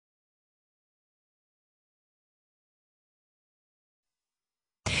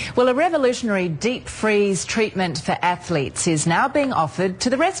Well, a revolutionary deep freeze treatment for athletes is now being offered to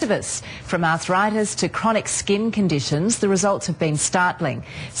the rest of us. From arthritis to chronic skin conditions, the results have been startling.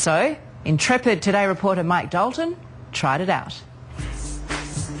 So, intrepid Today reporter Mike Dalton tried it out.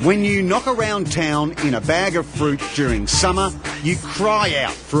 When you knock around town in a bag of fruit during summer, you cry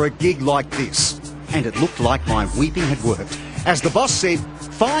out for a gig like this. And it looked like my weeping had worked. As the boss said,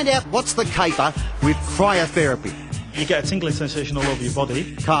 find out what's the caper with cryotherapy. You get a tingling sensation all over your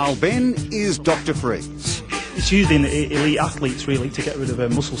body. Carl Ben is Dr. Freeze. It's used in elite athletes, really, to get rid of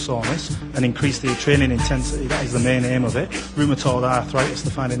muscle soreness and increase the training intensity. That is the main aim of it. Rheumatoid arthritis,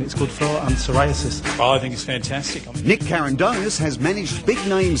 they're finding it's good for, and psoriasis. Oh, I think it's fantastic. Nick Carandonis has managed big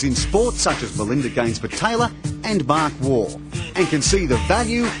names in sport such as Belinda Gainsborough-Taylor and Mark Waugh, and can see the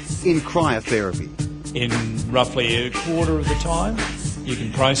value in cryotherapy. In roughly a quarter of the time, you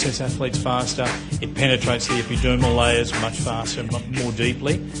can process athletes faster. It penetrates the epidermal layers much faster and more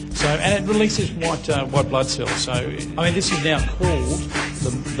deeply. And it releases white blood cells. So, I mean, this is now called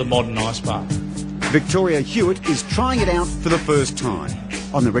the modern ice bath. Victoria Hewitt is trying it out for the first time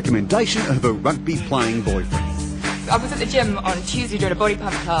on the recommendation of a rugby-playing boyfriend. I was at the gym on Tuesday doing a body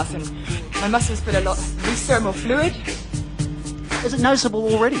pump class and my muscles feel a lot looser, more fluid. Is it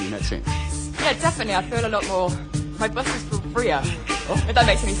noticeable already in that sense? Yeah, definitely. I feel a lot more. My muscles feel freer. Oh. If that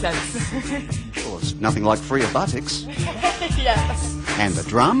makes any sense. Well, it's nothing like freer buttocks. Yeah. And the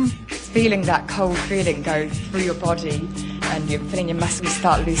drum? Feeling that cold feeling go through your body and you're feeling your muscles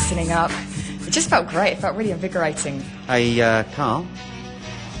start loosening up. It just felt great. It felt really invigorating. Hey, Carl?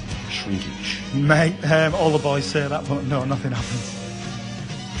 Shrinkage. Mate, all the boys say that, but no, nothing happens.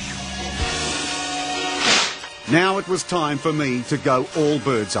 Now it was time for me to go all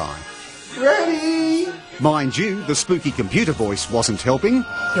bird's eye. Ready? Mind you, the spooky computer voice wasn't helping.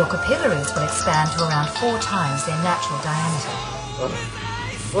 Your capillaries will expand to around 4 times their natural diameter.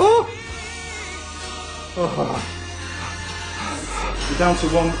 We're down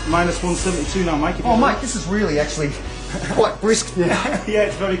to minus 172 now, Mike. Oh, Mike, this is really actually quite brisk now. Yeah,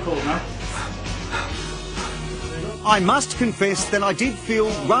 it's very cold now. I must confess that I did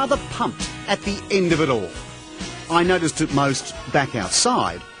feel rather pumped at the end of it all. I noticed it most back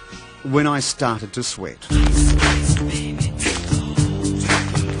outside when I started to sweat.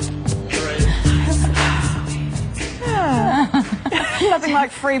 Nothing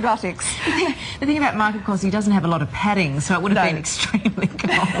like free buttocks. The thing about Mark, of course, he doesn't have a lot of padding, so it would have been extremely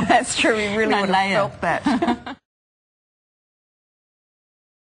cold. That's true. We really would have felt that.